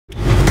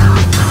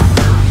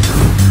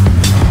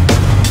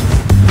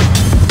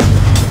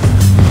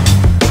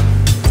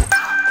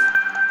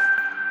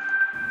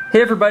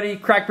Hey everybody,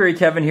 BlackBerry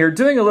Kevin here,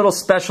 doing a little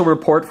special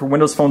report for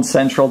Windows Phone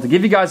Central to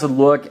give you guys a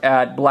look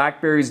at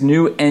BlackBerry's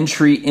new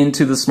entry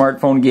into the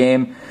smartphone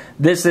game.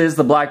 This is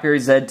the BlackBerry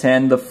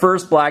Z10, the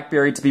first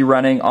BlackBerry to be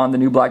running on the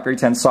new BlackBerry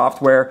 10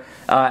 software.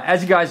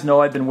 As you guys know,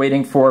 I've been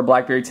waiting for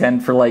BlackBerry 10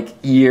 for like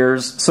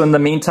years. So in the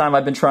meantime,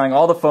 I've been trying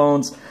all the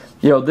phones.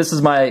 This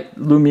is my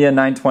Lumia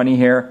 920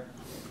 here.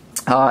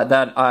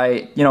 That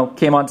I,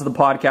 came onto the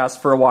podcast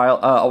for a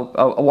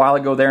while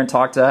ago there and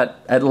talked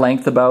at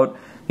length about.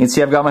 You can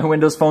see I've got my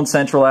Windows Phone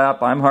Central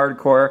app. I'm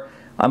hardcore.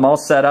 I'm all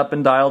set up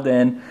and dialed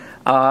in.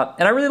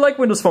 And I really like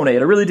Windows Phone 8.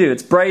 I really do.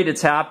 It's bright,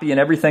 it's happy, and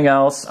everything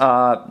else.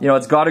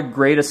 It's got a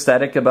great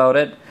aesthetic about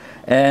it.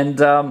 And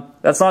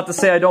that's not to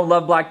say I don't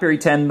love BlackBerry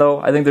 10, though.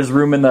 I think there's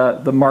room in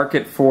the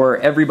market for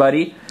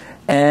everybody.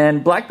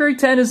 And BlackBerry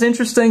 10 is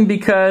interesting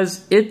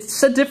because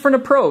it's a different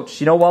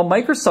approach. While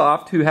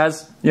Microsoft, who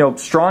has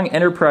strong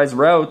enterprise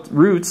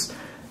roots,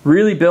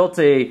 really built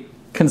a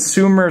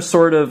consumer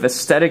sort of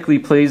aesthetically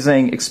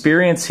pleasing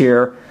experience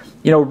here,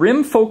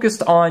 RIM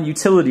focused on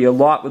utility a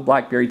lot with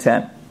BlackBerry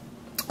 10.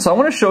 So I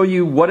want to show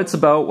you what it's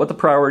about, what the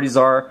priorities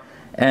are,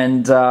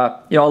 and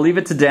I'll leave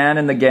it to Dan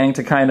and the gang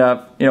to kind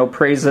of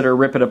praise it or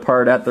rip it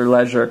apart at their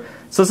leisure.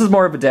 So this is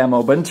more of a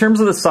demo, but in terms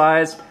of the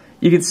size,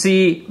 you can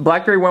see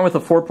BlackBerry went with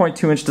a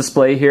 4.2-inch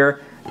display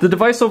here. The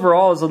device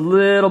overall is a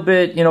little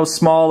bit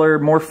smaller,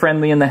 more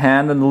friendly in the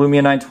hand than the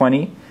Lumia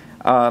 920.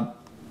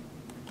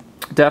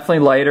 Definitely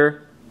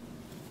lighter.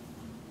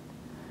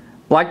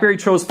 BlackBerry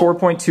chose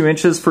 4.2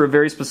 inches for a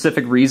very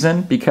specific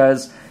reason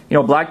because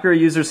BlackBerry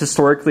users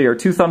historically are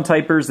two-thumb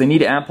typers. They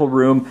need ample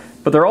room,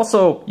 but they're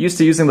also used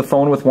to using the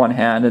phone with one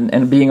hand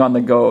and being on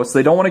the go. So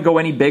they don't want to go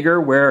any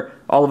bigger where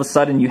all of a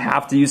sudden you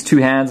have to use two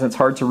hands and it's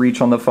hard to reach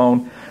on the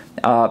phone.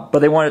 But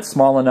they want it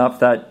small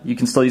enough that you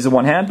can still use it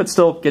one hand, but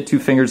still get two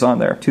fingers on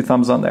there, two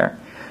thumbs on there.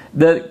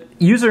 The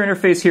user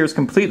interface here is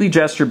completely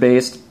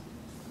gesture-based,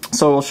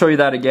 so we'll show you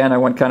that again. I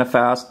went kind of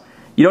fast.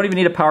 You don't even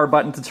need a power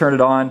button to turn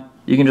it on.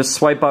 You can just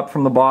swipe up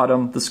from the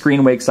bottom, the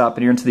screen wakes up,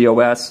 and you're into the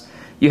OS.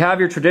 You have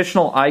your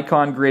traditional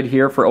icon grid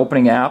here for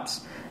opening apps,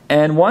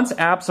 and once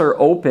apps are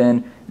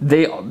open,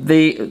 they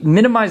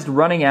minimized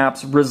running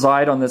apps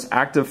reside on this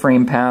active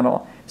frame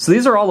panel. So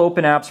these are all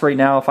open apps right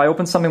now. If I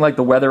open something like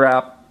the weather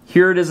app,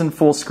 here it is in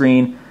full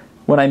screen.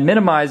 When I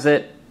minimize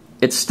it,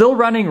 it's still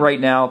running right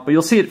now, but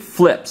you'll see it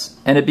flips,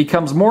 and it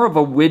becomes more of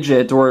a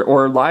widget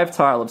or live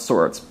tile of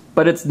sorts.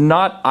 But it's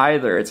not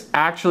either. It's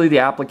actually the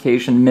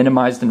application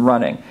minimized and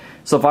running.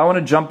 So if I want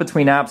to jump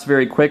between apps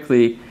very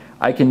quickly,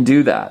 I can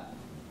do that.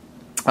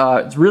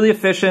 It's really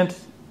efficient,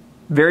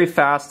 very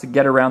fast to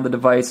get around the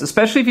device,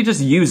 especially if you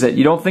just use it.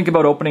 You don't think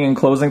about opening and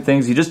closing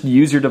things. You just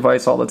use your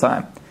device all the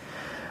time.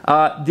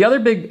 The other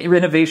big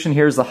innovation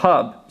here is the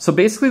hub. So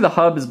basically the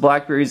hub is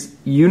BlackBerry's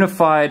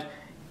unified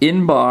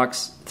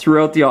inbox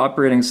throughout the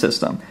operating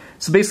system.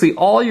 So basically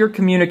all your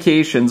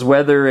communications,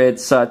 whether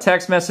it's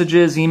text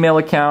messages, email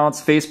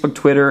accounts, Facebook,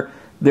 Twitter,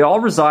 they all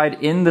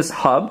reside in this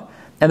hub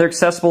and they're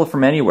accessible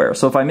from anywhere.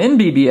 So if I'm in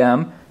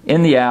BBM,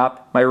 in the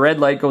app, my red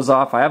light goes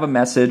off, I have a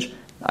message,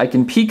 I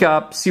can peek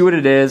up, see what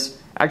it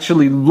is,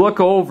 actually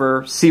look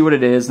over, see what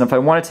it is, and if I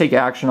want to take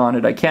action on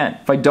it, I can.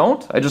 If I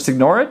don't, I just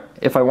ignore it.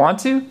 If I want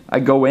to, I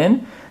go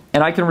in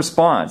and I can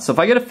respond. So if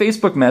I get a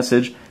Facebook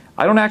message,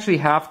 I don't actually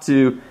have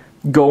to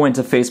go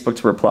into Facebook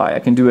to reply. I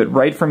can do it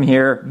right from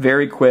here,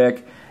 very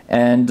quick,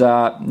 and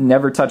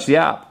never touch the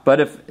app. But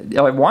if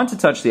I want to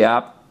touch the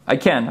app, I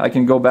can. I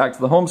can go back to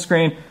the home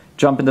screen,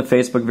 jump into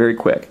Facebook very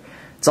quick.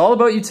 It's all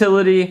about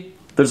utility.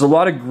 There's a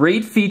lot of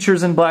great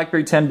features in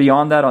BlackBerry 10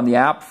 beyond that on the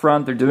app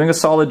front. They're doing a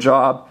solid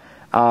job.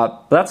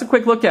 But that's a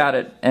quick look at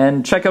it.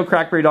 And check out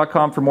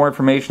crackberry.com for more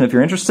information if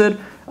you're interested.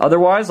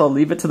 Otherwise, I'll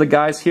leave it to the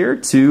guys here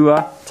to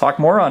talk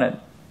more on it.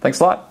 Thanks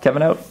a lot.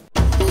 Kevin out.